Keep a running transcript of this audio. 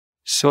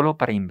solo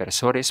para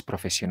inversores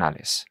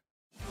profesionales.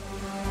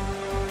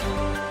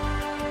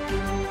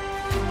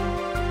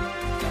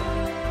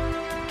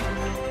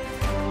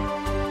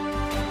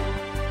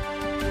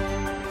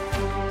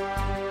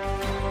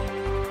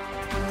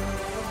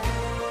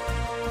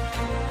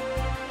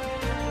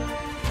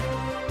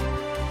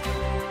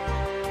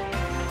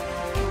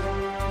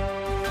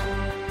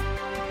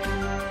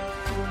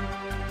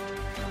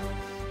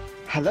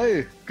 Hello,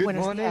 good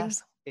Buenos morning.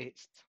 días.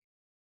 It's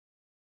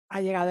Ha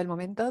llegado el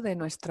momento de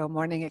nuestro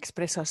Morning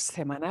Expresso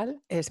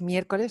semanal. Es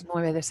miércoles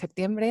 9 de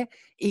septiembre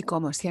y,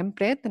 como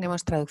siempre,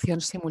 tenemos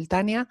traducción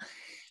simultánea.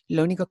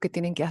 Lo único que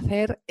tienen que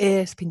hacer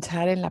es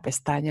pinchar en la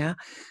pestaña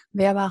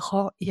de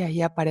abajo y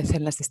ahí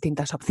aparecen las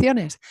distintas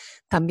opciones.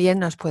 También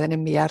nos pueden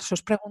enviar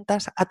sus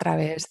preguntas a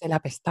través de la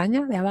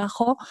pestaña de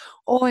abajo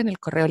o en el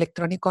correo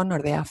electrónico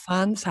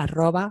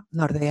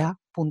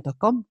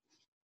nordeafans@nordea.com.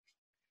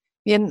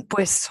 Bien,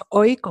 pues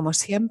hoy, como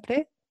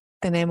siempre,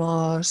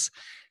 tenemos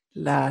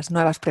las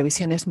nuevas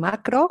previsiones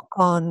macro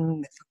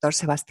con el doctor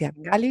Sebastián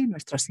Gali,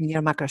 nuestro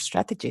Senior Macro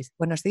Strategist.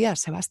 Buenos días,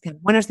 Sebastián.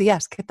 Buenos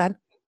días, ¿qué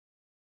tal?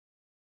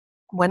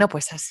 Bueno,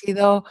 pues ha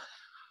sido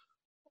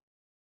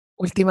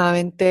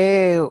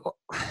últimamente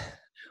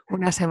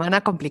una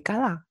semana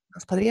complicada.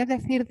 ¿Nos podrías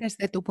decir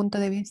desde tu punto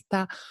de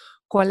vista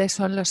cuáles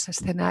son los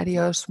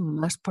escenarios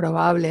más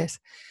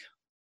probables?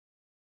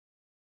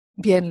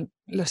 Bien,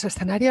 los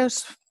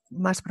escenarios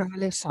más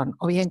probables son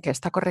o bien que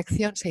esta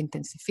corrección se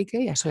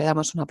intensifique y a eso le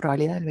damos una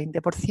probabilidad del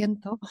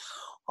 20%,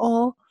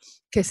 o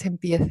que se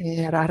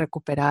empiece a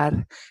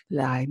recuperar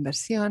la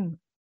inversión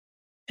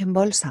en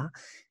bolsa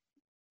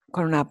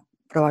con una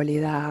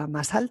probabilidad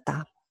más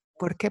alta.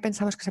 ¿Por qué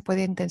pensamos que se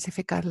puede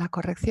intensificar la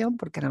corrección?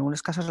 Porque en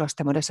algunos casos los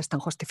temores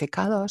están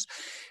justificados.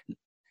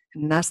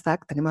 En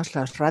Nasdaq tenemos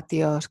los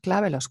ratios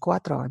clave, los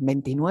 4 en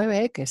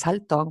 29, que es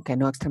alto, aunque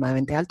no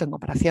extremadamente alto en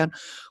comparación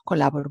con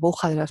la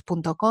burbuja de los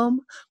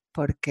 .com,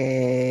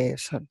 porque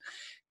son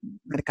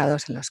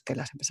mercados en los que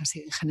las empresas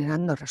siguen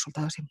generando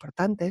resultados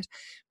importantes,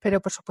 pero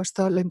por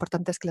supuesto lo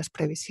importante es que las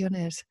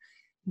previsiones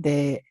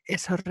de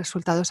esos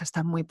resultados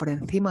están muy por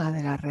encima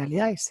de la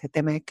realidad y se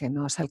teme que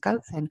no se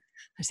alcancen.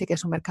 Así que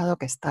es un mercado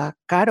que está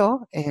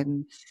caro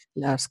en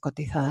las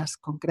cotizadas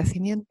con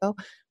crecimiento,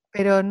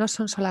 pero no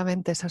son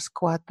solamente esas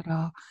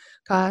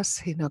 4K,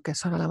 sino que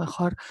son a lo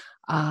mejor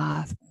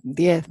a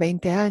 10,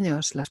 20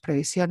 años las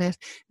previsiones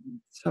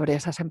sobre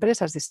esas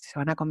empresas, de si se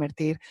van a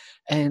convertir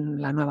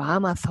en la nueva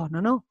Amazon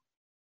o no.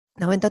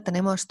 De momento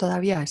tenemos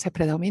todavía ese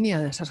predominio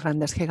de esos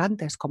grandes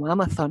gigantes como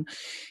Amazon,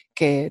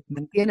 que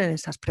mantienen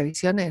esas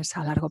previsiones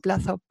a largo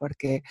plazo,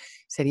 porque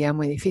sería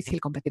muy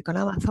difícil competir con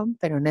Amazon,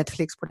 pero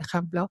Netflix, por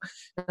ejemplo,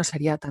 no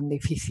sería tan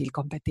difícil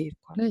competir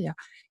con ella.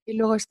 Y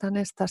luego están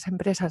estas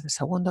empresas de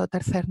segundo o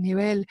tercer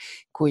nivel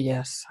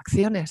cuyas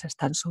acciones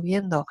están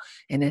subiendo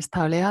en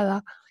esta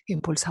oleada,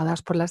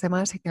 impulsadas por las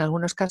demás, y que en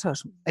algunos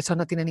casos eso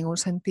no tiene ningún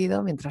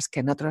sentido, mientras que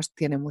en otros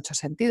tiene mucho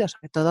sentido,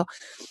 sobre todo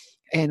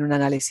en un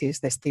análisis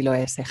de estilo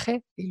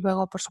ESG. Y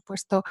luego, por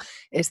supuesto,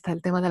 está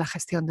el tema de la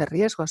gestión de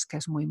riesgos, que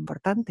es muy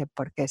importante,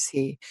 porque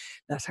si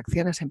las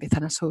acciones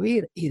empiezan a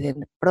subir y de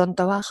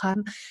pronto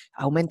bajan,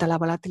 aumenta la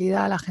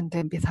volatilidad, la gente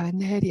empieza a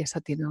vender y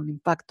eso tiene un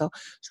impacto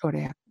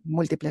sobre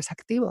múltiples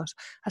activos.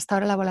 Hasta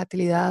ahora la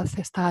volatilidad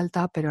está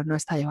alta, pero no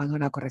está llevando a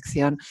una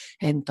corrección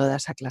en toda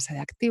esa clase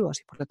de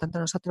activos y por lo tanto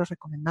nosotros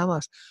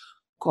recomendamos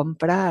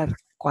comprar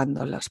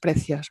cuando los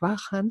precios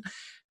bajan.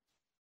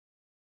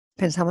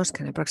 Pensamos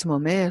que en el próximo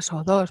mes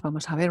o dos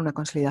vamos a ver una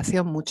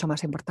consolidación mucho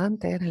más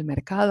importante en el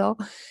mercado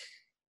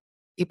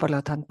y por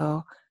lo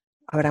tanto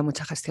habrá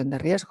mucha gestión de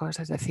riesgos,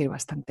 es decir,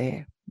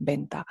 bastante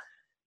venta.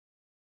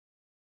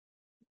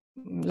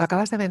 Lo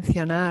acabas de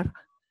mencionar,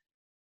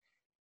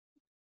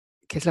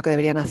 ¿qué es lo que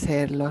deberían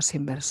hacer los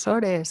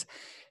inversores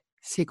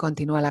si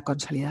continúa la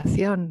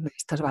consolidación de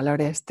estos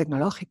valores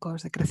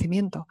tecnológicos de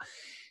crecimiento?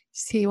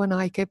 Sí, bueno,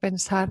 hay que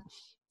pensar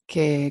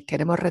que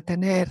queremos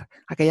retener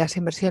aquellas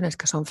inversiones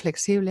que son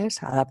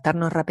flexibles,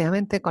 adaptarnos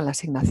rápidamente con la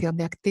asignación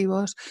de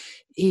activos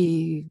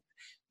y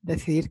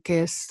decidir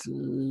qué es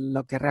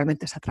lo que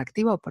realmente es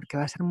atractivo, porque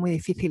va a ser muy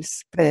difícil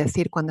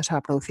predecir cuándo se va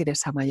a producir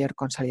esa mayor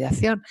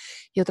consolidación.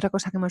 Y otra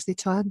cosa que hemos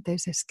dicho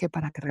antes es que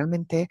para que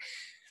realmente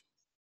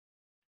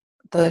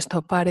todo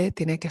esto pare,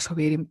 tiene que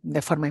subir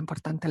de forma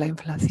importante la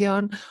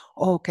inflación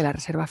o que la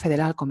Reserva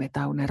Federal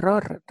cometa un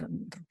error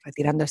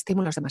retirando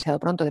estímulos demasiado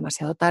pronto,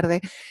 demasiado tarde,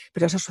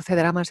 pero eso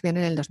sucederá más bien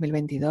en el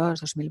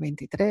 2022,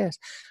 2023.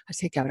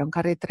 Así que habrá un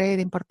carry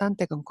trade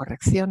importante con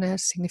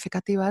correcciones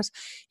significativas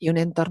y un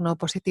entorno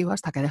positivo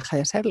hasta que deje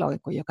de serlo, en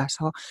cuyo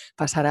caso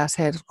pasará a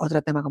ser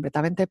otro tema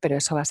completamente, pero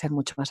eso va a ser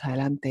mucho más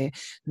adelante,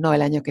 no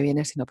el año que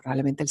viene, sino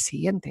probablemente el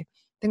siguiente.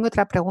 Tengo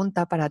otra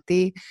pregunta para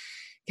ti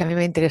que a mí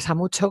me interesa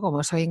mucho,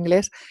 como soy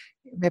inglés.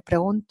 Me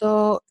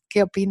pregunto,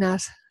 ¿qué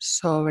opinas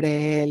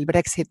sobre el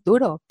Brexit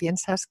duro?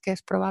 ¿Piensas que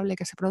es probable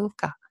que se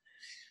produzca?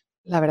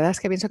 La verdad es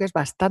que pienso que es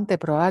bastante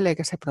probable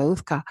que se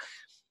produzca,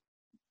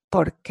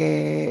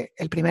 porque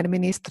el primer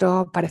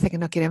ministro parece que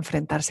no quiere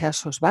enfrentarse a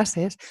sus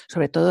bases,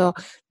 sobre todo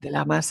de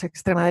la más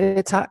extrema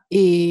derecha,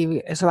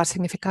 y eso va a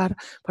significar,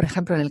 por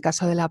ejemplo, en el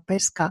caso de la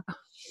pesca,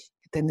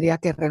 tendría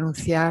que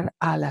renunciar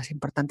a las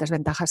importantes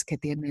ventajas que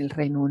tiene el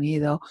Reino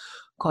Unido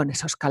con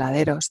esos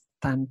caladeros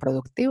tan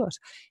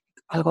productivos,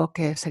 algo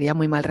que sería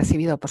muy mal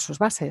recibido por sus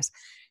bases.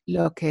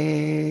 Lo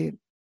que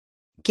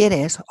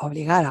quiere es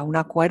obligar a un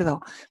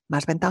acuerdo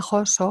más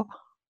ventajoso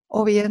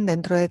o bien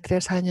dentro de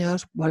 3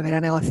 años volver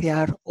a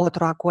negociar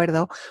otro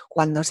acuerdo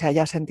cuando se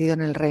haya sentido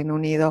en el Reino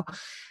Unido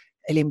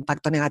el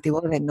impacto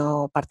negativo de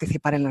no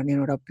participar en la Unión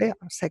Europea.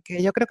 O sea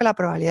que yo creo que la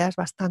probabilidad es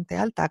bastante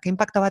alta. ¿Qué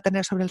impacto va a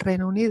tener sobre el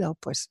Reino Unido?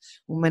 Pues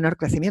un menor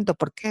crecimiento.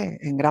 ¿Por qué?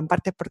 En gran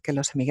parte porque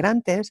los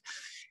emigrantes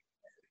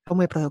son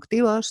muy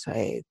productivos,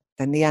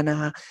 tendían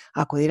a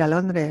acudir a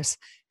Londres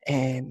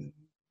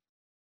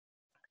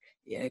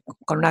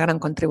con una gran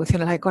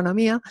contribución a la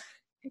economía,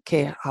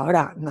 que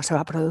ahora no se va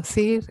a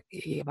producir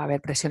y va a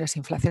haber presiones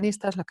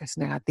inflacionistas, lo que es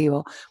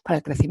negativo para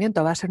el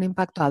crecimiento. Va a ser un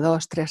impacto a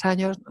 2, 3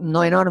 años,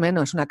 no enorme,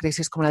 no es una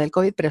crisis como la del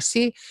COVID, pero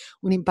sí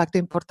un impacto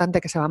importante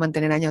que se va a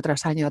mantener año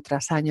tras año,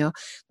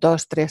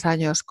 2, 3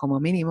 años como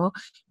mínimo,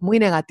 muy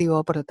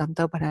negativo, por lo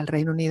tanto, para el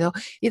Reino Unido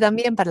y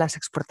también para las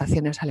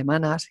exportaciones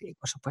alemanas y,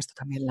 por supuesto,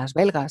 también las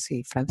belgas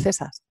y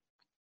francesas.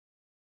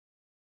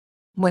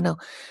 Bueno,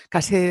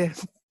 casi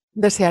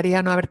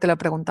desearía no habértelo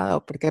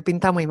preguntado porque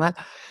pinta muy mal.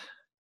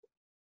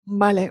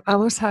 Vale,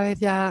 vamos a ver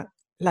ya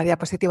la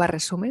diapositiva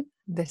resumen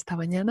de esta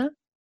mañana.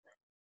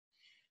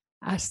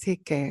 Así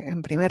que,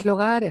 en primer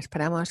lugar,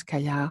 esperamos que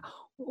haya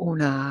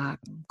una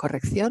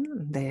corrección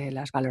de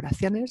las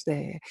valoraciones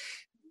de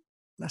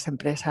las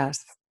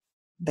empresas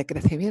de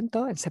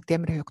crecimiento en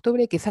septiembre y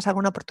octubre y quizás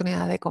alguna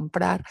oportunidad de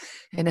comprar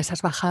en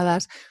esas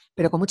bajadas,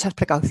 pero con muchas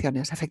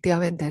precauciones.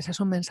 Efectivamente, ese es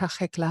un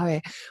mensaje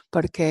clave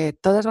porque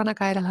todas van a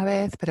caer a la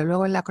vez, pero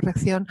luego en la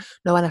corrección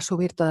no van a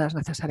subir todas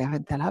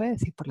necesariamente a la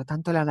vez y por lo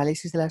tanto el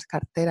análisis de las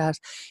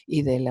carteras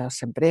y de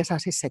las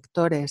empresas y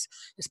sectores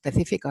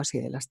específicos y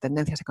de las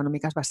tendencias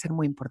económicas va a ser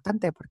muy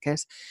importante porque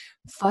es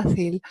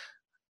fácil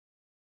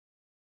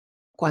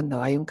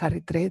cuando hay un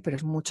carry trade, pero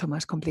es mucho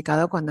más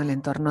complicado cuando el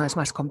entorno es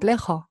más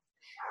complejo.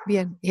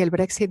 Bien, y el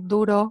Brexit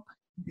duro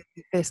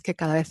es que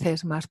cada vez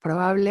es más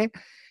probable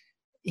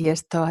y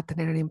esto va a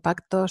tener un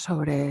impacto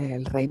sobre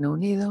el Reino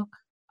Unido,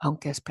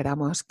 aunque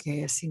esperamos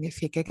que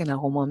signifique que en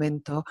algún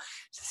momento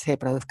se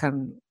produzca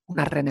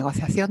una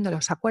renegociación de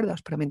los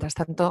acuerdos, pero mientras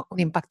tanto un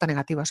impacto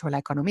negativo sobre la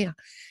economía.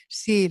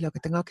 Sí, lo que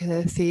tengo que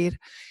decir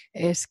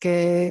es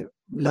que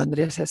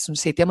Londres es un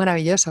sitio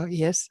maravilloso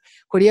y es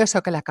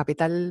curioso que la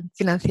capital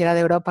financiera de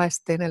Europa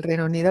esté en el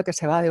Reino Unido que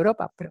se va de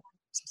Europa, pero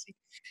es así.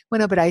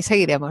 Bueno, pero ahí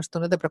seguiremos, tú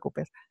no te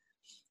preocupes.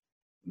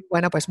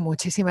 Bueno, pues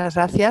muchísimas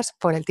gracias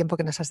por el tiempo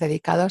que nos has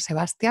dedicado,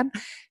 Sebastián.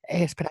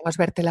 Esperamos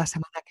verte la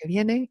semana que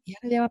viene. Y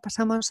ahora ya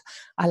pasamos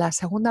a la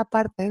segunda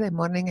parte de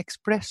Morning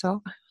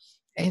Expresso,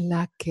 en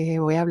la que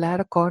voy a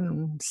hablar con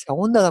un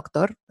segundo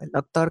doctor, el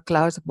doctor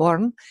Klaus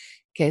Born,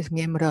 que es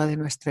miembro de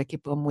nuestro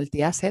equipo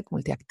multi-asset,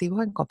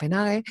 multiactivo en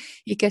Copenhague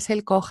y que es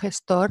el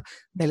cogestor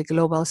del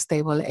Global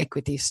Stable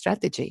Equity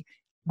Strategy.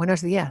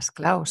 Buenos días,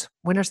 Klaus.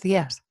 Buenos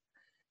días.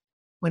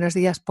 Buenos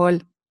días,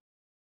 Paul.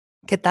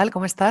 ¿Qué tal?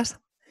 ¿Cómo estás?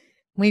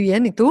 Muy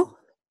bien, ¿y tú?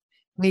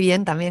 Muy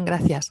bien, también,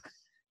 gracias.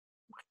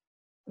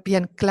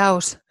 Bien,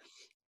 Klaus,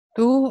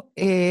 tú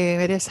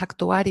eres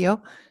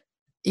actuario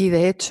y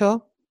de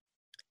hecho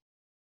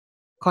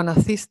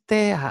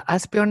conociste a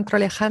Asbjørn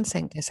Trolle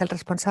Hansen, que es el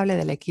responsable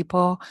del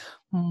equipo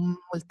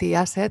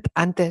multi-asset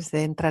antes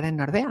de entrar en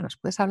Nordea. ¿Nos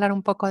puedes hablar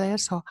un poco de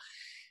eso?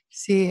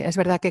 Sí, es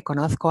verdad que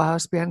conozco a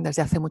Asbjørn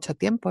desde hace mucho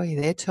tiempo y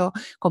de hecho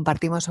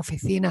compartimos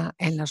oficina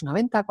en los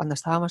 90 cuando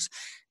estábamos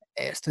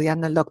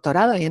estudiando el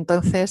doctorado y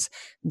entonces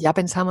ya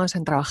pensamos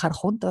en trabajar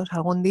juntos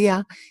algún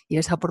día y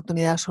esa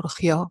oportunidad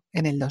surgió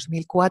en el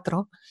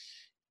 2004.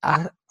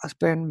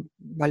 Asbjørn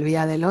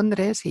volvía de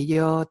Londres y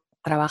yo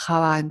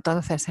trabajaba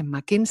entonces en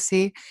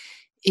McKinsey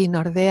y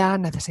Nordea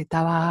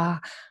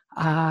necesitaba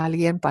a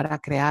alguien para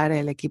crear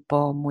el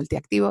equipo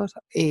multiactivos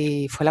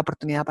y fue la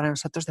oportunidad para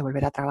nosotros de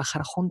volver a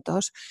trabajar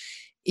juntos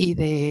y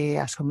de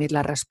asumir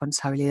la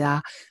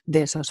responsabilidad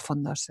de esos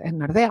fondos en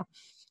Nordea.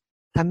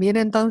 También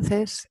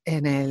entonces,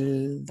 en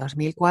el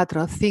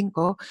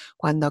 2004-2005,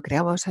 cuando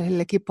creamos el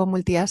equipo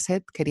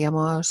multi-asset,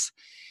 queríamos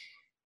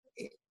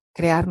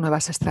crear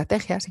nuevas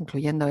estrategias,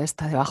 incluyendo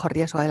esta de bajo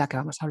riesgo de la que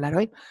vamos a hablar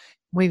hoy.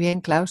 Muy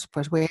bien, Klaus,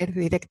 pues voy a ir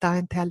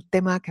directamente al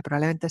tema que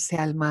probablemente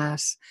sea el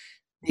más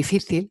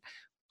difícil,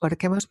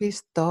 porque hemos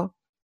visto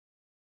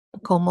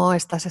cómo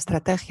estas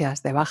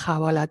estrategias de baja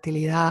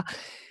volatilidad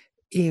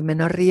y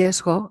menor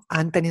riesgo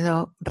han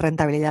tenido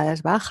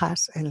rentabilidades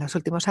bajas en los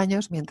últimos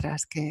años,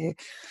 mientras que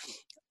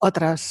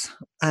otras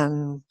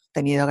han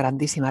tenido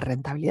grandísimas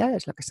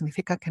rentabilidades, lo que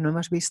significa que no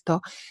hemos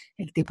visto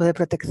el tipo de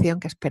protección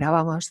que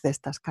esperábamos de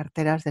estas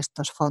carteras, de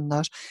estos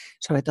fondos,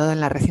 sobre todo en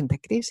la reciente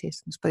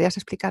crisis. ¿Nos podrías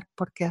explicar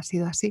por qué ha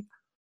sido así?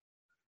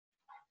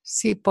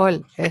 Sí,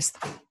 Paul, es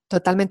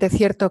totalmente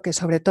cierto que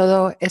sobre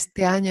todo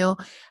este año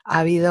ha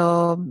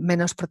habido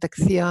menos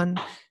protección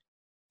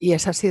y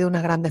esa ha sido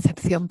una gran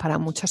decepción para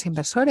muchos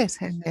inversores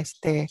en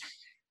este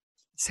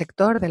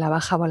sector de la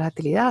baja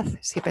volatilidad.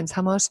 Si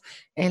pensamos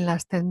en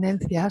las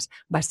tendencias,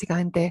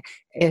 básicamente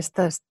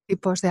estos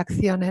tipos de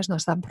acciones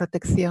nos dan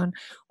protección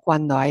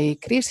cuando hay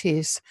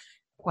crisis,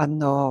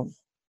 cuando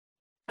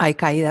hay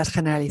caídas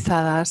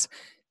generalizadas.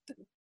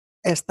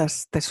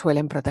 Estas te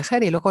suelen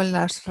proteger y luego en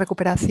las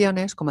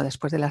recuperaciones, como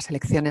después de las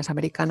elecciones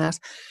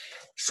americanas,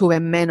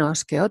 suben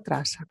menos que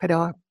otras,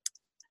 pero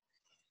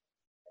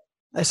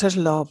eso es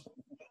lo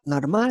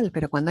normal.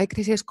 Pero cuando hay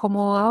crisis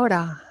como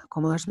ahora,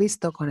 como has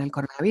visto con el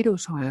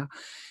coronavirus o en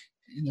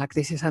la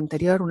crisis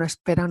anterior, uno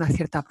espera una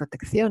cierta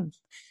protección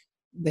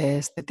de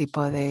este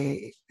tipo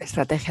de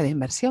estrategia de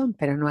inversión,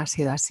 pero no ha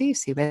sido así.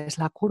 Si ves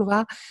la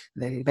curva,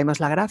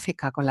 vemos la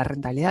gráfica con las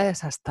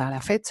rentabilidades hasta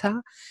la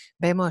fecha,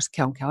 vemos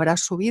que aunque ahora han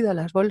subido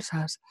las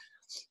bolsas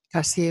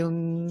casi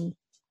un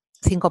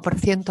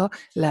 5%,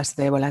 las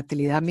de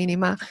volatilidad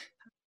mínima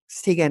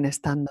siguen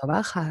estando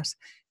bajas.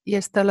 Y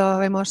esto lo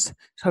vemos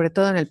sobre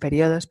todo en el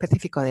periodo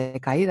específico de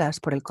caídas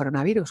por el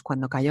coronavirus,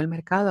 cuando cayó el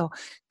mercado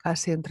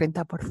casi un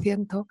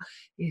 30%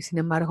 y sin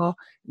embargo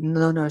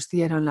no nos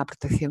dieron la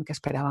protección que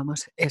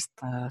esperábamos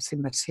estas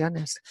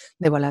inversiones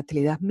de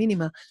volatilidad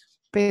mínima.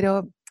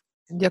 Pero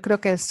yo creo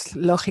que es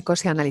lógico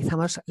si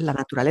analizamos la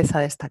naturaleza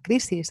de esta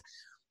crisis,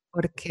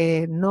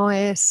 porque no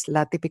es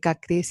la típica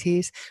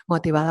crisis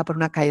motivada por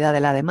una caída de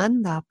la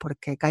demanda,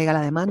 porque caiga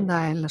la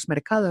demanda en los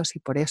mercados y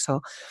por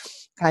eso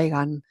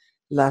caigan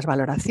las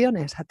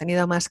valoraciones. Ha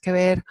tenido más que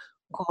ver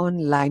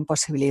con la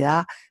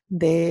imposibilidad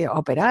de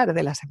operar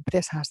de las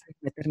empresas en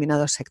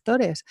determinados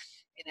sectores.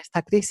 En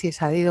esta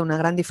crisis ha habido una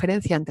gran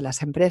diferencia entre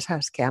las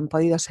empresas que han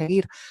podido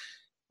seguir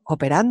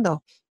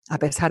operando a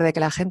pesar de que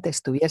la gente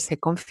estuviese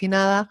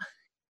confinada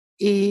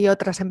y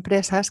otras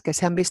empresas que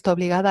se han visto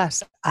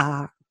obligadas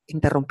a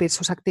interrumpir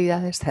sus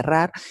actividades,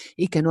 cerrar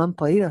y que no han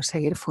podido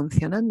seguir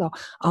funcionando,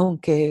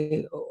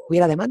 aunque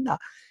hubiera demanda.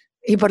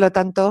 Y por lo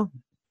tanto,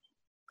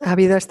 ha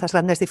habido estas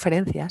grandes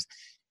diferencias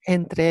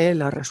entre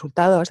los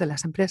resultados de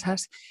las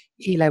empresas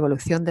y la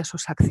evolución de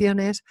sus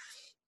acciones.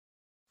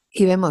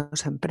 Y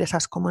vemos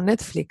empresas como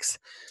Netflix,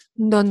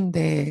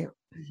 donde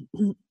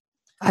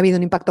ha habido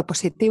un impacto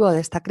positivo de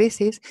esta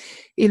crisis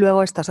y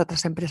luego estas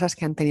otras empresas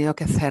que han tenido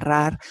que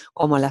cerrar,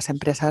 como las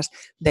empresas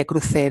de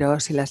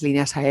cruceros y las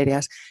líneas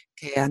aéreas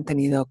que han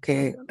tenido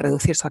que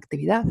reducir su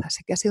actividad.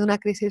 Así que ha sido una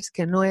crisis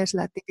que no es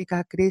la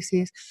típica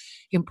crisis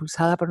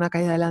impulsada por una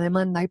caída de la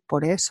demanda y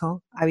por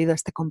eso ha habido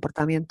este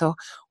comportamiento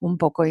un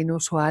poco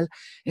inusual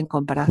en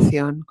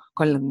comparación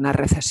con una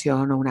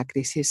recesión o una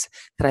crisis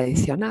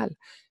tradicional.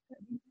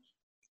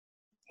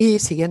 Y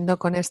siguiendo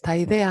con esta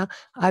idea,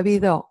 ha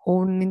habido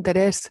un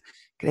interés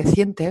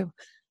creciente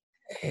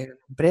en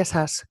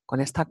empresas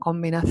con esta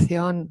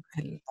combinación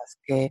en las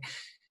que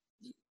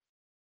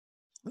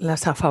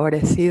las ha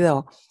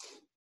favorecido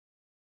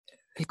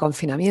el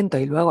confinamiento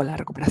y luego la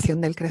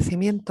recuperación del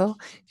crecimiento,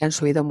 que han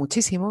subido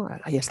muchísimo.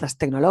 Hay estas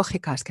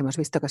tecnológicas que hemos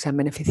visto que se han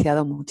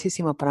beneficiado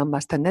muchísimo por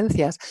ambas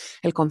tendencias,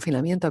 el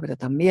confinamiento, pero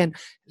también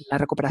la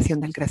recuperación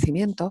del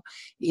crecimiento,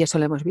 y eso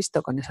lo hemos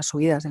visto con esas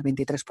subidas del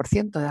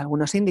 23% de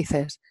algunos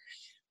índices.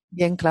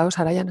 Bien, Klaus,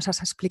 ahora ya nos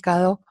has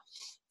explicado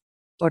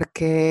por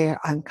qué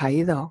han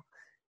caído,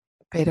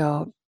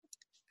 pero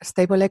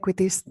stable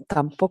equities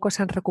tampoco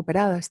se han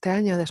recuperado este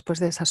año después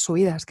de esas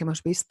subidas que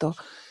hemos visto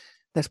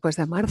después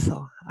de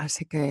marzo.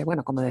 Así que,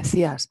 bueno, como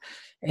decías,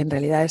 en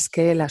realidad es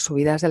que las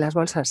subidas de las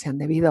bolsas se han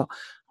debido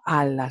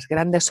a las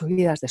grandes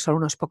subidas de solo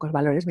unos pocos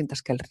valores,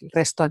 mientras que el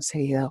resto han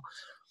seguido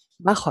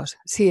bajos.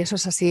 Sí, eso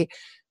es así.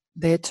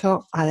 De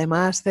hecho,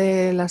 además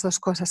de las dos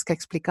cosas que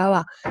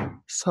explicaba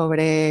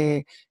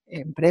sobre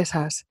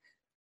empresas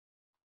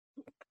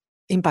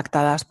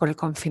impactadas por el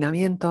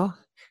confinamiento,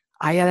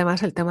 hay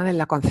además el tema de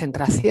la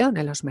concentración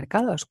en los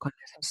mercados, con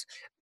esas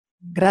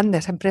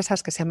grandes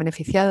empresas que se han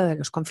beneficiado de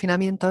los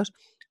confinamientos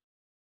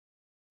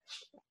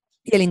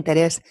y el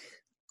interés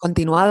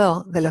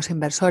continuado de los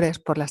inversores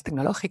por las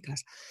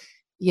tecnológicas.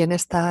 Y en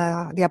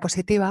esta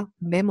diapositiva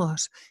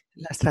vemos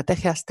la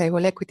estrategia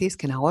Stable Equities,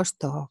 que en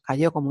agosto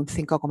cayó como un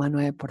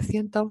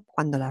 5,9%,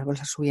 cuando las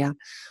bolsas subían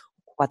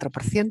un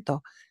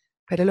 4%.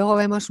 Pero luego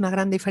vemos una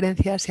gran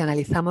diferencia si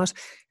analizamos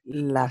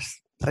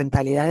las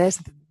rentabilidades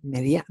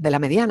de la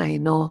mediana y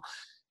no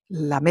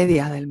la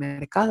media del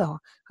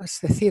mercado. Es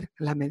decir,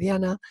 la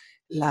mediana,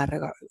 la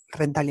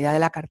rentabilidad de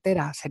la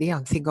cartera sería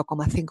un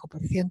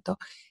 5,5%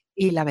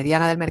 y la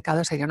mediana del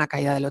mercado sería una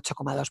caída del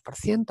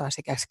 8,2%.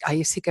 Así que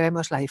ahí sí que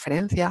vemos la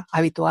diferencia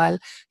habitual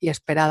y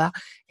esperada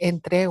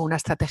entre una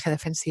estrategia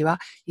defensiva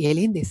y el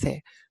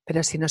índice.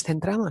 Pero si nos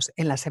centramos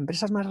en las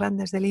empresas más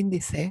grandes del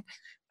índice,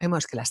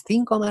 vemos que las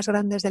 5 más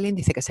grandes del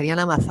índice, que serían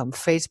Amazon,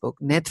 Facebook,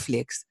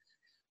 Netflix,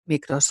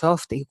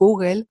 Microsoft y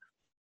Google,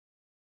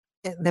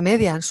 de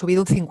media han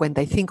subido un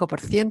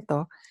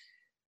 55%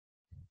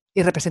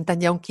 y representan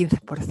ya un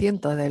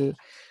 15% del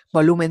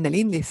volumen del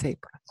índice. Y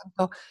por lo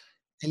tanto,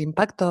 el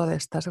impacto de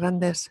estas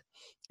grandes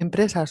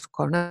empresas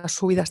con unas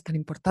subidas tan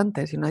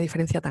importantes y una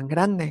diferencia tan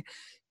grande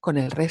con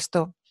el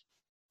resto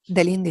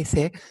del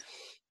índice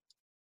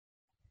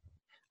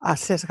ha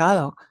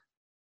sesgado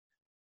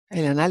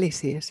el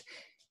análisis.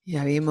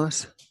 Ya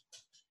vimos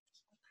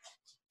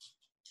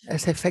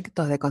ese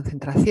efecto de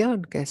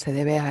concentración que se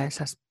debe a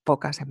esas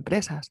pocas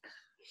empresas,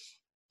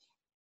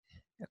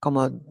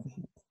 como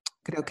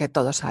creo que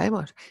todos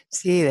sabemos.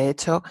 Sí, de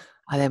hecho,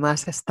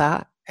 además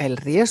está el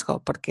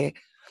riesgo, porque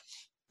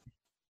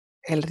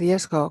el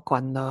riesgo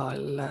cuando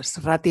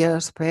los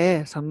ratios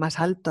PE son más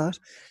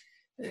altos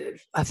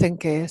hacen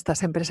que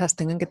estas empresas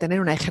tengan que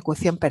tener una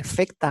ejecución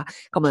perfecta,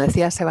 como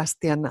decía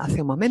Sebastián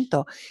hace un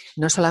momento,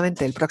 no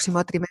solamente el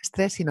próximo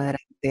trimestre, sino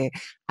durante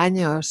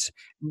años,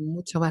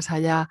 mucho más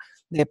allá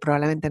de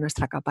probablemente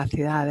nuestra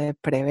capacidad de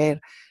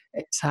prever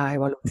esa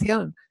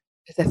evolución.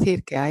 Es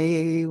decir, que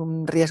hay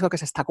un riesgo que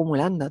se está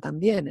acumulando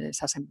también en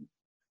esas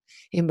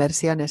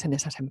inversiones en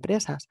esas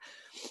empresas.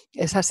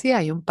 Es así,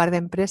 hay un par de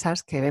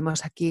empresas que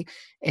vemos aquí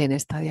en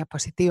esta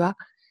diapositiva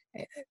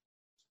eh,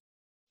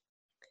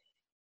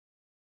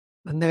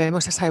 donde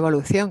vemos esa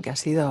evolución que ha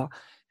sido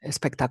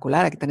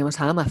espectacular. Aquí tenemos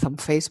a Amazon,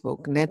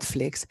 Facebook,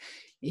 Netflix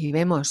y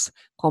vemos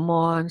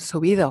cómo han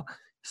subido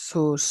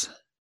sus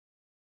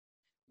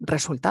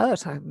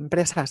resultados a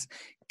empresas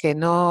que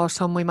no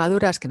son muy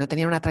maduras, que no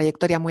tenían una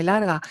trayectoria muy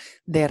larga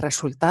de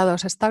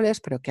resultados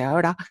estables, pero que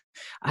ahora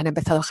han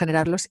empezado a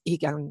generarlos y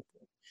que han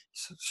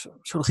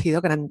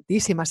surgido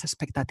grandísimas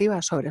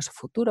expectativas sobre su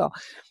futuro.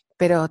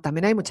 Pero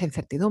también hay mucha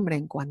incertidumbre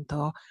en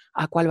cuanto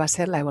a cuál va a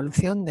ser la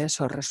evolución de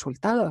esos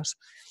resultados.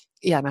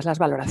 Y además las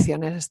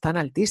valoraciones están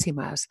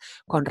altísimas,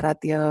 con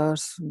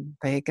ratios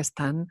que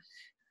están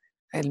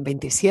en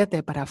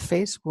 27 para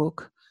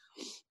Facebook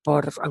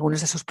por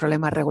algunos de sus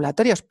problemas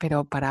regulatorios,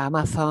 pero para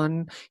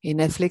Amazon y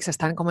Netflix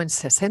están como en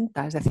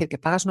 60, es decir, que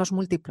pagas unos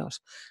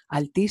múltiplos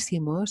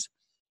altísimos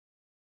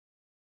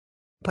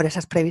por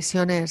esas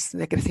previsiones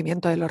de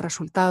crecimiento de los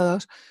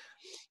resultados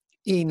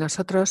y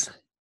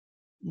nosotros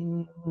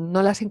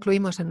no las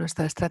incluimos en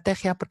nuestra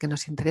estrategia porque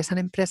nos interesan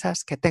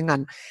empresas que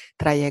tengan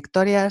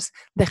trayectorias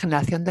de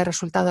generación de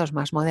resultados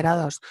más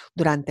moderados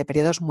durante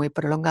periodos muy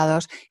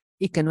prolongados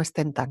y que no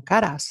estén tan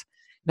caras.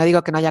 No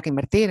digo que no haya que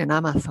invertir en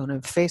Amazon,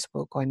 en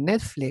Facebook o en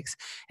Netflix,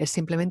 es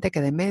simplemente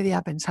que de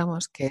media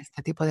pensamos que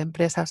este tipo de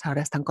empresas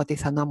ahora están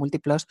cotizando a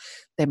múltiplos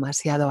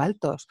demasiado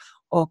altos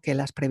o que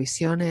las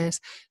previsiones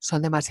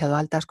son demasiado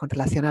altas con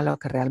relación a lo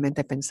que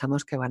realmente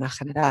pensamos que van a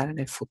generar en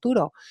el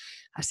futuro.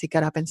 Así que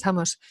ahora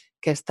pensamos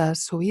que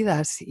estas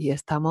subidas y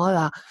esta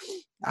moda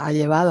ha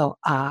llevado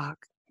a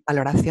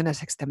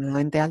valoraciones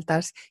extremadamente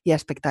altas y a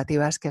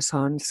expectativas que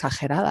son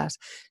exageradas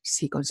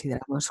si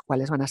consideramos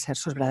cuáles van a ser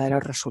sus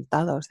verdaderos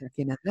resultados de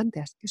aquí en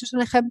adelante. Así que esos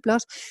son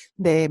ejemplos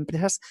de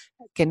empresas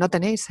que no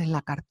tenéis en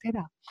la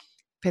cartera,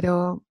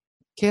 pero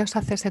 ¿qué os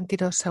hace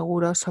sentiros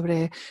seguros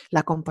sobre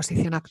la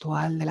composición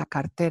actual de la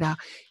cartera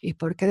y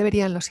por qué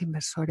deberían los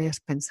inversores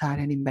pensar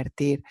en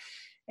invertir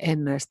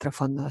en nuestro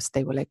fondo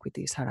Stable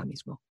Equities ahora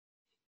mismo?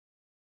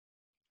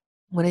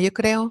 Bueno, yo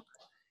creo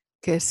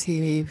que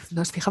si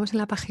nos fijamos en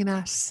la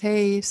página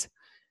 6,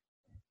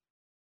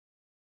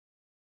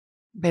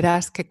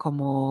 verás que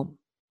como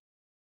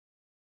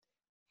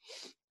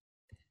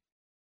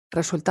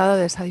resultado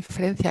de esa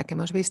diferencia que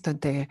hemos visto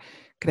entre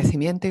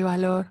crecimiento y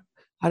valor,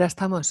 ahora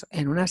estamos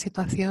en una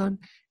situación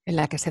en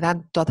la que se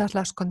dan todas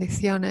las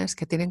condiciones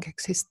que tienen que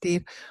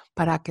existir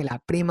para que la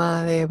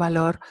prima de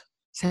valor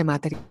se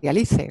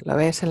materialice. Lo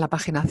ves en la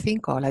página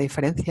 5, la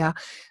diferencia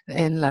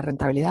en las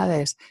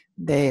rentabilidades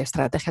de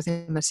estrategias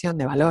de inversión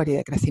de valor y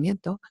de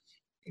crecimiento.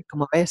 Y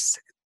como ves,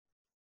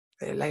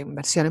 la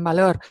inversión en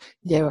valor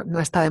no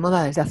está de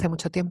moda desde hace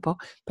mucho tiempo,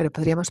 pero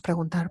podríamos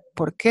preguntar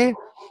por qué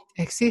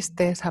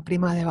existe esa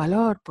prima de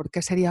valor, por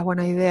qué sería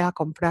buena idea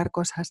comprar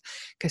cosas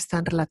que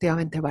están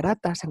relativamente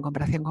baratas en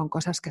comparación con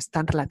cosas que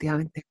están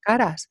relativamente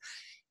caras.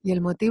 Y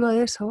el motivo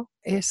de eso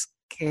es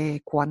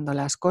que cuando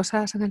las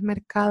cosas en el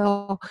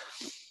mercado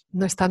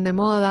no están de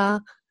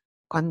moda,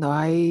 cuando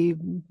hay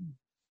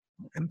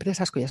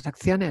empresas cuyas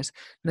acciones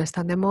no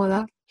están de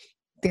moda,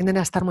 tienden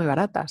a estar muy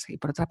baratas. Y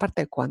por otra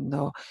parte,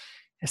 cuando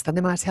están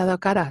demasiado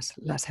caras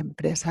las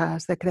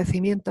empresas de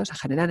crecimiento, se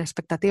generan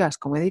expectativas,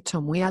 como he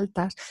dicho, muy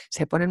altas,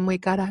 se ponen muy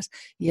caras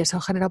y eso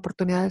genera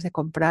oportunidades de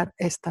comprar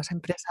estas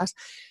empresas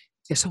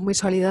que son muy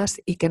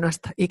sólidas y que,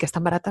 y que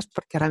están baratas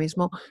porque ahora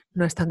mismo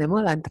no están de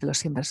moda entre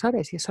los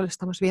inversores. Y eso lo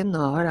estamos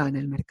viendo ahora en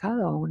el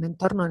mercado, un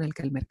entorno en el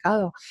que el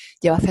mercado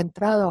lleva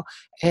centrado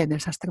en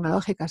esas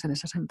tecnológicas, en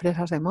esas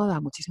empresas de moda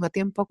muchísimo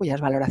tiempo,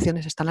 cuyas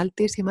valoraciones están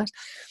altísimas.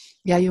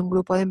 Y hay un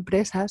grupo de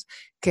empresas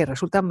que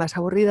resultan más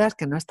aburridas,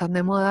 que no están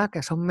de moda,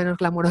 que son menos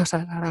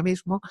glamurosas ahora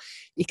mismo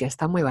y que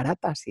están muy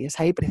baratas. Y es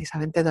ahí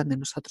precisamente donde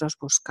nosotros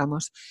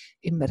buscamos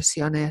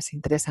inversiones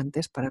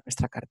interesantes para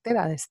nuestra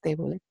cartera de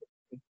stable.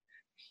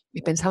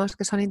 Y pensamos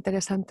que son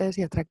interesantes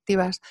y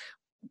atractivas.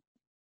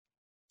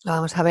 Lo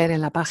vamos a ver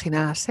en la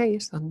página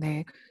 6,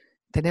 donde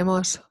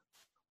tenemos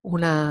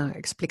una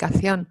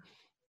explicación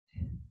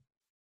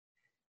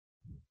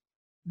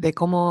de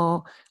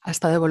cómo ha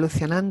estado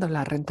evolucionando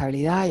la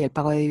rentabilidad y el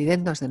pago de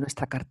dividendos de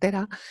nuestra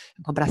cartera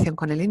en comparación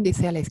con el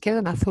índice. A la izquierda,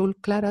 en azul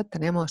claro,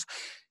 tenemos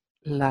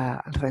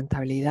la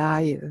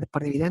rentabilidad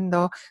por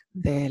dividendo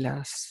de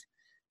las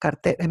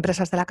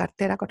empresas de la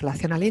cartera con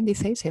relación al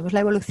índice. Y si vemos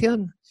la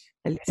evolución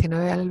del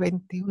 19 al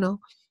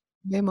 21,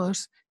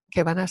 vemos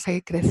que van a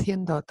seguir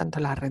creciendo tanto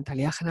la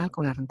rentabilidad general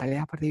como la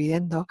rentabilidad por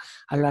dividendo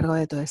a lo largo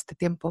de todo este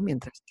tiempo,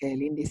 mientras que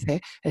el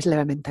índice es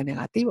levemente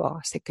negativo.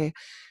 Así que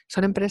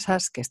son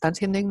empresas que están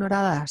siendo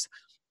ignoradas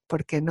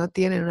porque no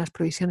tienen unas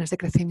previsiones de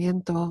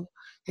crecimiento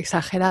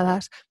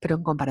exageradas, pero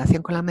en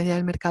comparación con la media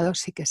del mercado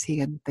sí que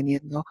siguen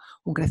teniendo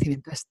un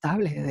crecimiento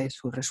estable de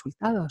sus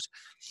resultados.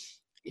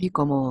 Y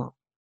como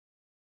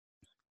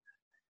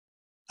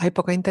hay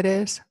poco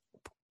interés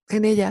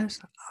en ellas,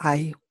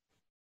 hay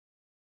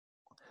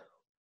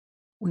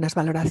unas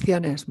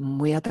valoraciones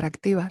muy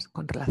atractivas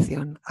con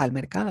relación al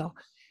mercado.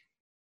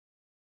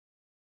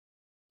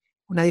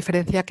 Una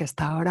diferencia que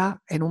está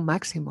ahora en un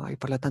máximo y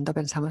por lo tanto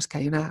pensamos que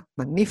hay una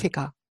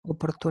magnífica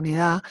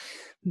oportunidad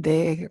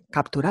de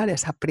capturar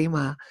esa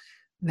prima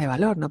de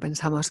valor. No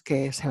pensamos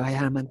que se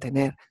vayan a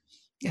mantener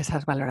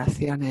esas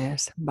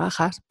valoraciones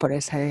bajas por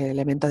ese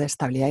elemento de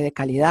estabilidad y de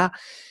calidad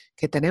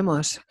que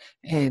tenemos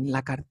en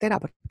la cartera,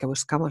 porque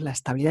buscamos la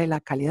estabilidad y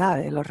la calidad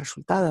de los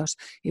resultados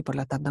y por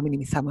lo tanto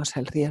minimizamos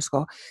el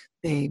riesgo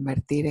de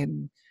invertir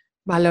en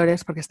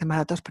valores porque estén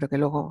baratos pero que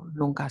luego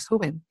nunca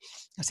suben.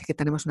 Así que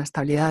tenemos una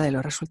estabilidad de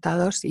los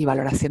resultados y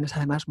valoraciones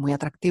además muy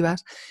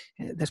atractivas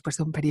después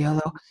de un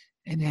periodo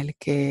en el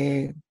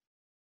que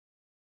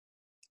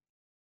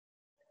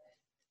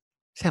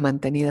se ha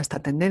mantenido esta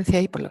tendencia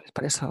y por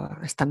eso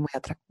están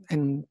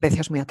en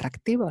precios muy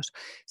atractivos.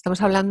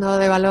 Estamos hablando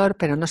de valor,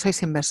 pero no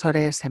sois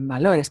inversores en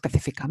valor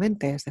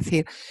específicamente. Es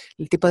decir,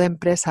 el tipo de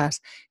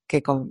empresas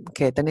que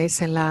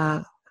tenéis en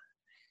la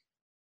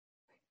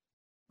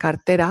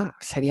cartera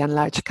serían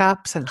large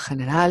caps en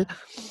general,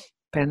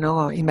 pero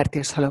no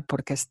invertir solo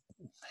porque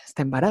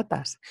estén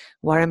baratas.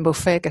 Warren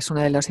Buffett, que es uno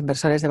de los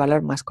inversores de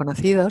valor más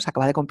conocidos,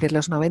 acaba de cumplir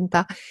los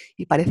 90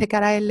 y parece que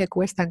ahora a él le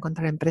cuesta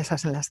encontrar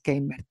empresas en las que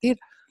invertir.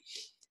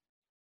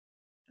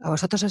 ¿A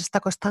vosotros os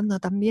está costando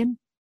también?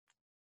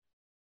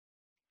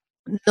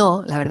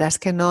 No, la verdad es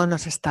que no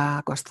nos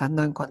está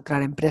costando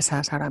encontrar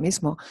empresas ahora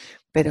mismo,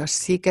 pero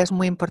sí que es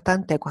muy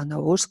importante cuando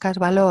buscas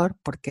valor,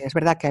 porque es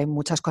verdad que hay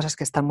muchas cosas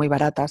que están muy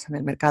baratas en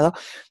el mercado,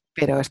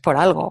 pero es por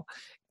algo.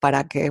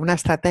 Para que una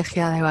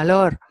estrategia de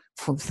valor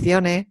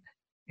funcione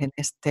en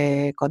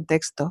este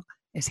contexto,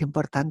 es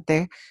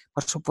importante,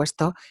 por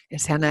supuesto,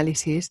 ese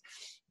análisis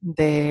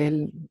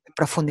de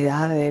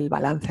profundidad del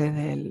balance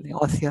del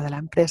negocio de la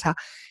empresa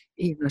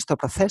y nuestro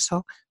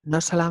proceso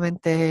no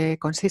solamente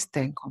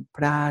consiste en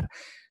comprar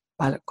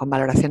con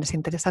valoraciones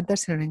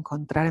interesantes, sino en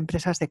encontrar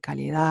empresas de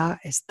calidad,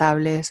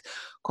 estables,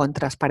 con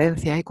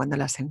transparencia y cuando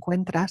las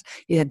encuentras,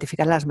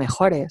 identificar las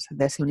mejores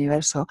de ese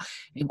universo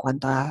en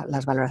cuanto a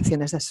las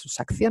valoraciones de sus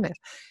acciones.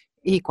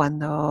 Y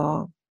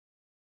cuando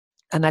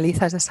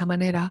analizas de esa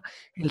manera,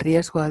 el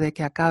riesgo de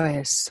que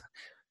acabes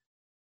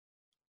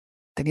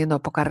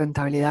teniendo poca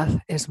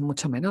rentabilidad es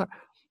mucho menor.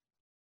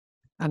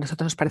 A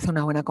nosotros nos parece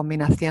una buena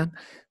combinación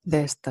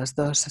de estas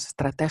dos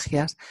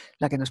estrategias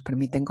la que nos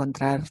permite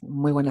encontrar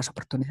muy buenas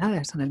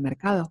oportunidades en el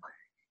mercado.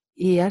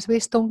 ¿Y has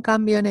visto un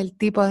cambio en el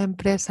tipo de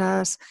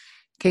empresas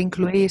que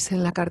incluís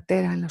en la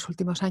cartera en los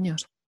últimos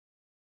años?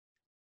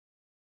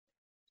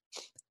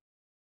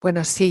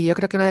 Bueno, sí, yo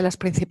creo que una de las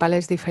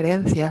principales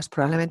diferencias,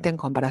 probablemente en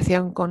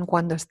comparación con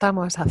cuando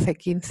estamos hace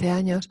 15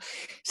 años,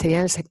 sería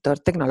en el sector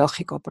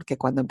tecnológico, porque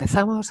cuando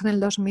empezamos en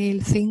el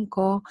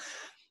 2005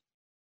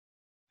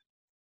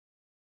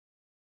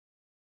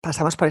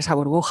 pasamos por esa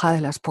burbuja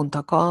de las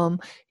 .com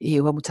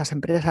y hubo muchas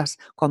empresas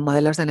con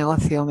modelos de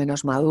negocio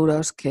menos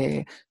maduros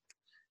que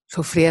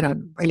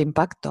sufrieron el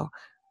impacto.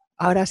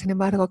 Ahora, sin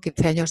embargo,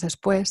 15 años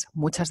después,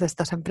 muchas de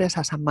estas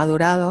empresas han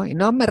madurado y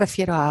no me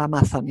refiero a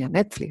Amazon y a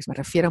Netflix, me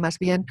refiero más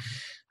bien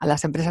a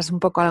las empresas un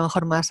poco a lo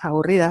mejor más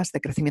aburridas,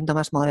 de crecimiento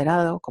más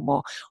moderado,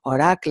 como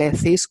Oracle,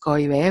 Cisco,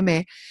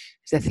 IBM,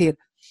 es decir,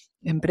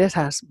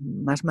 empresas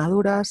más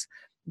maduras,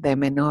 de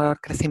menor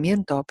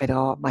crecimiento,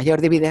 pero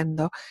mayor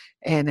dividendo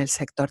en el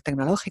sector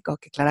tecnológico,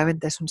 que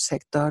claramente es un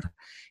sector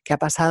que ha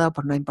pasado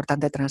por una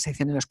importante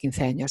transición en los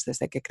 15 años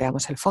desde que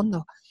creamos el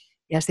fondo.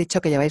 Y has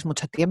dicho que lleváis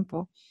mucho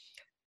tiempo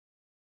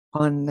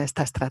con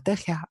esta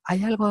estrategia.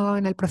 ¿Hay algo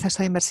en el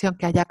proceso de inversión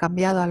que haya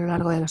cambiado a lo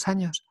largo de los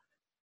años?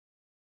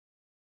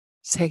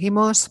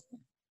 Seguimos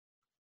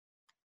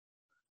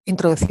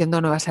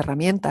introduciendo nuevas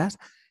herramientas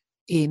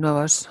y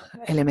nuevos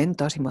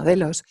elementos y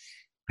modelos,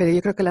 pero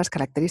yo creo que las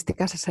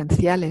características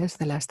esenciales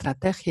de la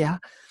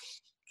estrategia,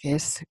 que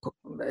es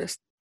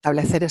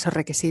establecer esos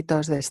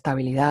requisitos de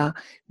estabilidad,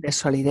 de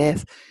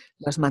solidez,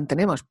 los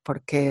mantenemos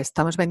porque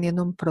estamos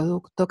vendiendo un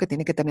producto que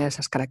tiene que tener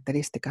esas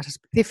características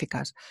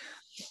específicas.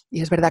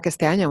 Y es verdad que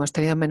este año hemos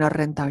tenido menor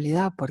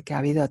rentabilidad porque ha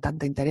habido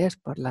tanto interés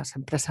por las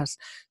empresas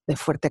de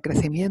fuerte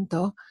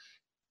crecimiento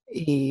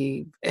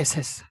y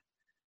ese es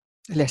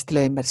el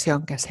estilo de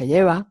inversión que se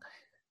lleva,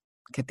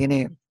 que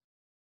tiene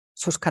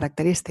sus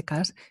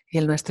características y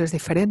el nuestro es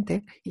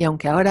diferente. Y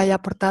aunque ahora haya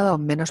aportado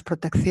menos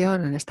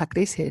protección en esta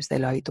crisis de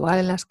lo habitual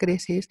en las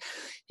crisis,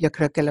 yo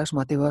creo que los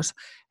motivos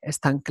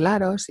están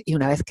claros y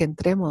una vez que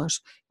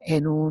entremos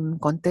en un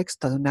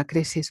contexto de una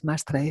crisis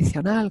más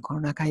tradicional, con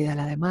una caída de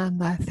la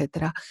demanda,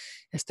 etcétera,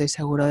 estoy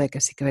seguro de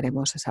que sí que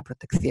veremos esa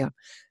protección.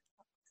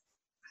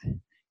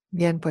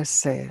 Bien,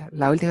 pues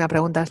la última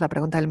pregunta es la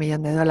pregunta del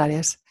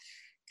 $1.000.000,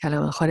 que a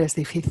lo mejor es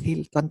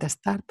difícil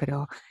contestar,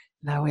 pero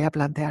la voy a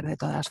plantear de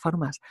todas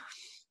formas.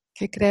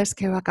 ¿Qué crees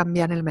que va a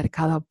cambiar el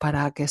mercado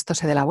para que esto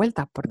se dé la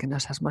vuelta? Porque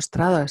nos has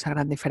mostrado esa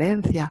gran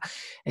diferencia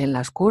en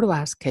las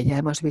curvas que ya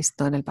hemos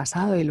visto en el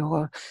pasado y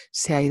luego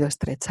se ha ido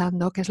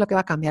estrechando. ¿Qué es lo que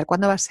va a cambiar?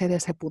 ¿Cuándo va a ser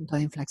ese punto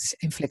de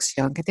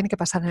inflexión? ¿Qué tiene que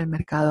pasar en el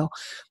mercado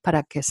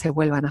para que se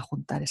vuelvan a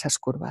juntar esas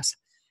curvas?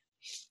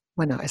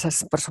 Bueno, esa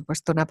es, por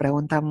supuesto, una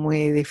pregunta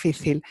muy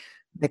difícil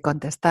de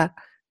contestar,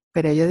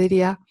 pero yo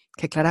diría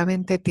que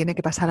claramente tiene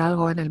que pasar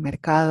algo en el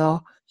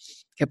mercado,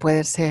 que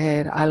puede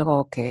ser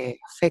algo que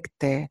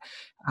afecte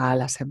a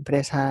las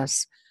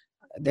empresas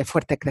de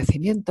fuerte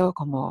crecimiento,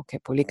 como que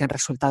publiquen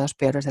resultados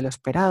peores de lo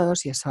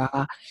esperados y eso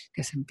haga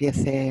que se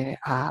empiece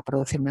a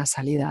producir una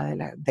salida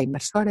de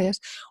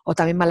inversores, o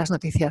también malas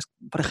noticias,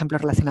 por ejemplo,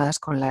 relacionadas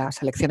con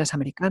las elecciones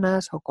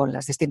americanas o con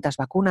las distintas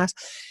vacunas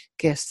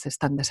que se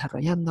están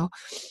desarrollando.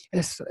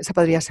 Ese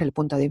podría ser el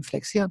punto de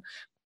inflexión,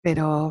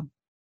 pero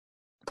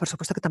por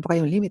supuesto que tampoco hay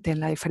un límite en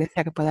la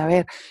diferencia que puede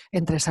haber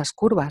entre esas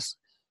curvas.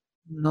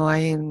 No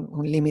hay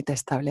un límite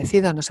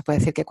establecido, no se puede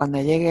decir que cuando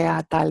llegue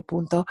a tal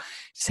punto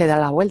se da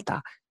la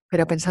vuelta,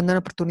 pero pensando en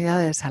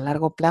oportunidades a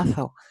largo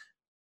plazo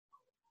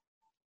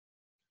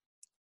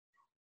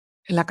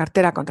en la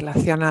cartera con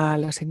relación a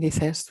los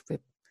índices,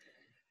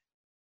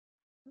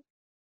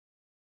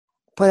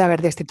 puede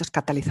haber distintos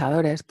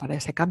catalizadores para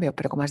ese cambio,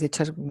 pero como has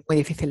dicho es muy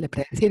difícil de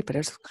predecir,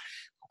 pero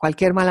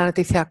cualquier mala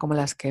noticia como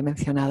las que he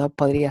mencionado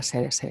podría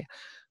ser ese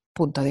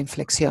punto de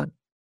inflexión.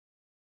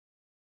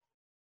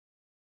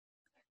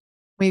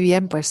 Muy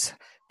bien, pues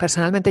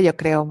personalmente yo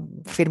creo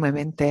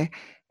firmemente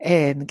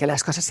en que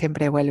las cosas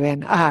siempre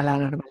vuelven a la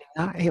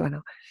normalidad y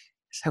bueno,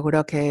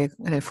 seguro que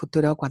en el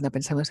futuro, cuando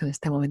pensemos en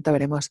este momento,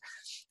 veremos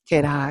que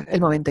era el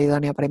momento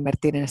idóneo para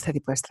invertir en este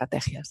tipo de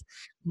estrategias.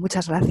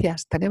 Muchas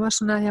gracias.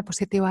 Tenemos una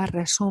diapositiva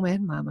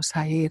resumen, vamos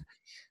a ir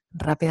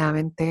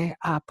rápidamente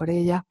a por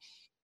ella.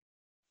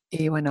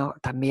 Y bueno,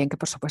 también que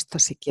por supuesto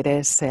si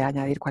quieres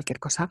añadir cualquier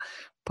cosa,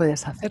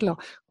 puedes hacerlo.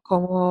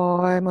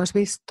 Como hemos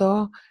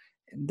visto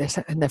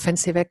en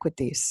Defensive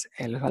Equities,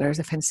 en los valores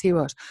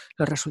defensivos,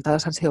 los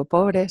resultados han sido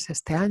pobres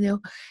este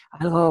año,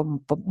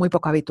 algo muy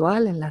poco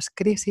habitual en las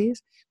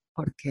crisis,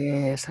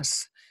 porque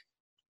esas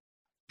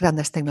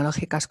grandes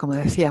tecnológicas, como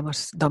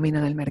decíamos,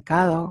 dominan el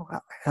mercado.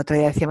 El otro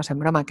día decíamos en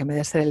broma que en vez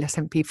de ser el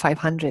S&P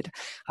 500,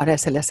 ahora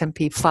es el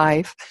S&P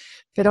 5,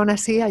 pero aún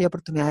así hay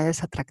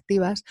oportunidades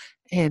atractivas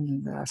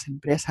en las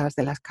empresas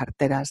de las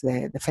carteras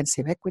de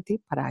Defensive Equity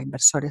para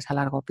inversores a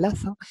largo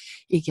plazo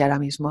y que ahora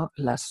mismo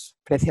los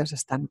precios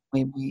están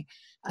muy, muy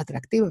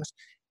atractivos.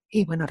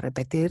 Y bueno,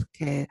 repetir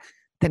que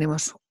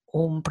tenemos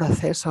un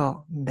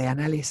proceso de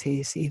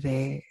análisis y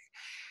de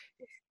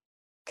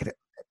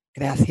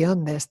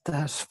creación de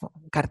estas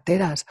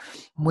carteras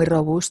muy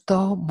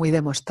robusto, muy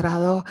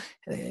demostrado,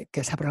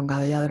 que se ha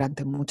prolongado ya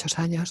durante muchos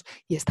años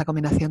y esta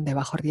combinación de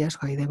bajo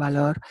riesgo y de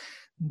valor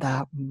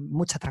da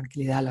mucha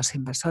tranquilidad a los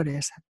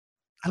inversores.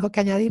 ¿Algo que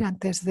añadir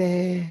antes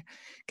de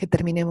que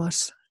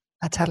terminemos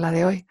la charla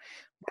de hoy?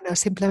 Bueno,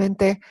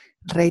 simplemente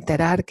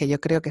reiterar que yo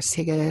creo que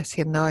sigue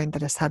siendo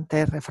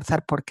interesante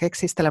reforzar por qué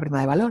existe la prima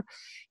de valor.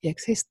 Y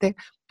existe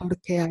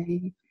porque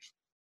hay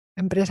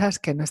empresas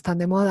que no están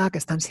de moda, que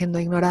están siendo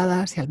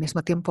ignoradas y al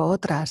mismo tiempo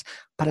otras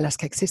para las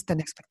que existen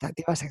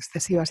expectativas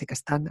excesivas y que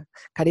están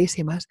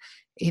carísimas.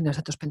 Y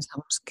nosotros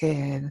pensamos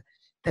que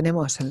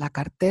tenemos en la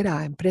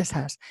cartera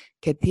empresas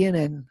que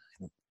tienen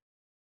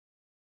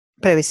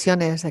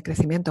previsiones de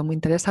crecimiento muy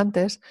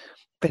interesantes,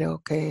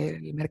 pero que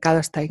el mercado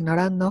está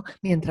ignorando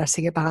mientras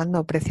sigue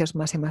pagando precios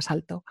más y más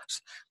altos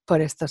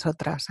por estas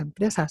otras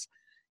empresas.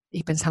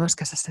 Y pensamos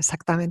que ese es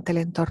exactamente el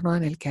entorno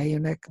en el que hay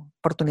una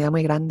oportunidad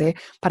muy grande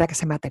para que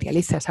se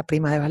materialice esa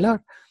prima de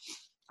valor.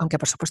 Aunque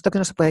por supuesto que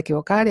no se puede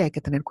equivocar y hay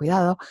que tener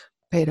cuidado,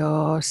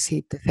 pero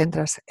si te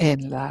centras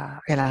en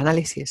el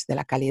análisis de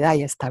la calidad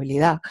y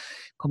estabilidad,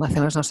 como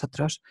hacemos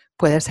nosotros,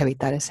 puedes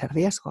evitar ese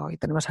riesgo. Y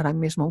tenemos ahora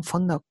mismo un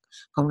fondo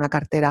con una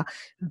cartera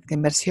de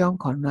inversión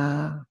con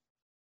una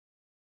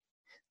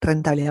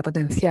rentabilidad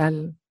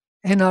potencial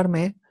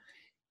enorme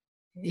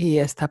y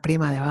esta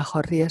prima de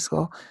bajo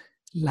riesgo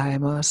la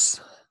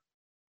vemos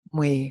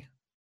muy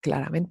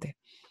claramente.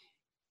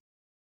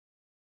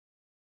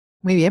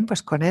 Muy bien,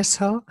 pues con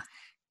eso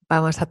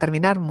vamos a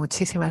terminar.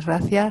 Muchísimas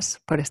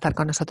gracias por estar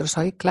con nosotros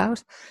hoy,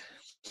 Klaus.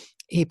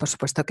 Y por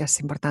supuesto que es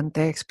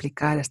importante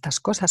explicar estas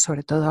cosas,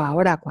 sobre todo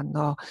ahora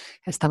cuando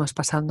estamos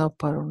pasando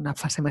por una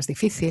fase más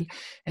difícil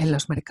en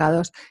los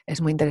mercados. Es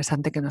muy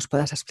interesante que nos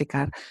puedas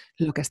explicar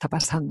lo que está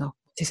pasando.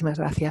 Muchísimas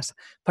gracias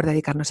por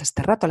dedicarnos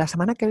este rato. La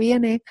semana que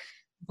viene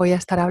voy a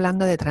estar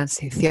hablando de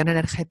transición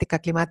energética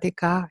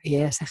climática y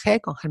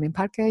ESG con Hermín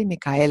Parque y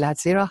Micaela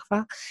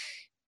Zirachva.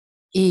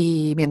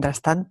 Y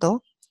mientras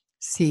tanto,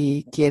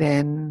 si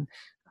quieren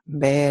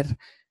ver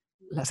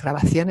las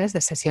grabaciones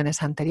de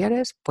sesiones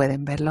anteriores,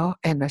 pueden verlo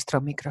en nuestro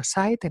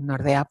microsite en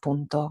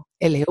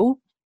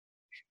nordea.lu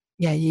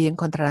y allí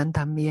encontrarán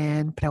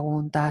también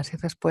preguntas y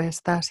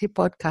respuestas y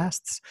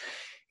podcasts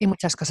y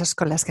muchas cosas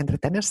con las que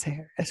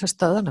entretenerse. Eso es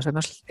todo. Nos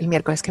vemos el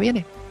miércoles que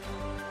viene.